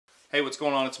Hey, what's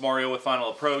going on? It's Mario with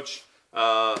Final Approach.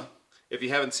 If you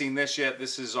haven't seen this yet,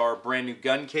 this is our brand new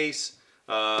gun case.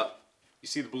 You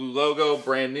see the blue logo,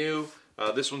 brand new.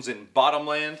 This one's in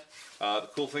Bottomland. The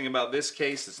cool thing about this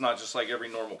case, it's not just like every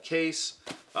normal case.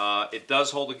 It does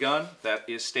hold a gun. That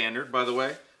is standard, by the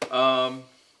way.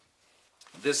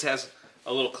 This has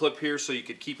a little clip here so you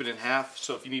could keep it in half.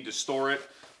 So if you need to store it,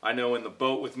 I know in the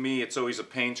boat with me, it's always a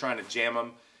pain trying to jam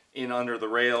them in under the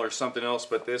rail or something else,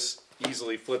 but this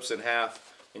easily flips in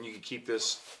half and you can keep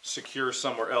this secure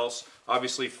somewhere else.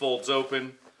 Obviously folds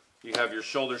open. You have your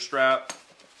shoulder strap,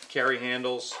 carry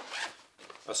handles,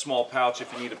 a small pouch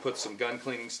if you need to put some gun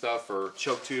cleaning stuff or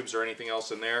choke tubes or anything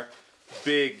else in there.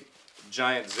 Big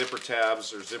giant zipper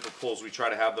tabs or zipper pulls. We try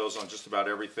to have those on just about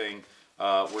everything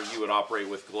where you would operate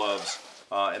with gloves.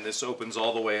 And this opens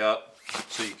all the way up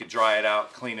so you could dry it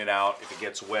out, clean it out. If it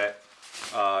gets wet,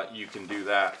 you can do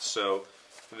that. So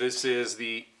this is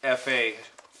the FA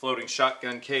floating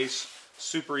shotgun case.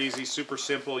 Super easy, super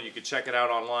simple. You can check it out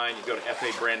online. You go to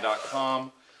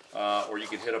fabrand.com or you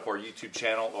can hit up our YouTube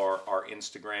channel or our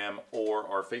Instagram or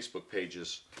our Facebook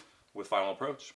pages with Final Approach.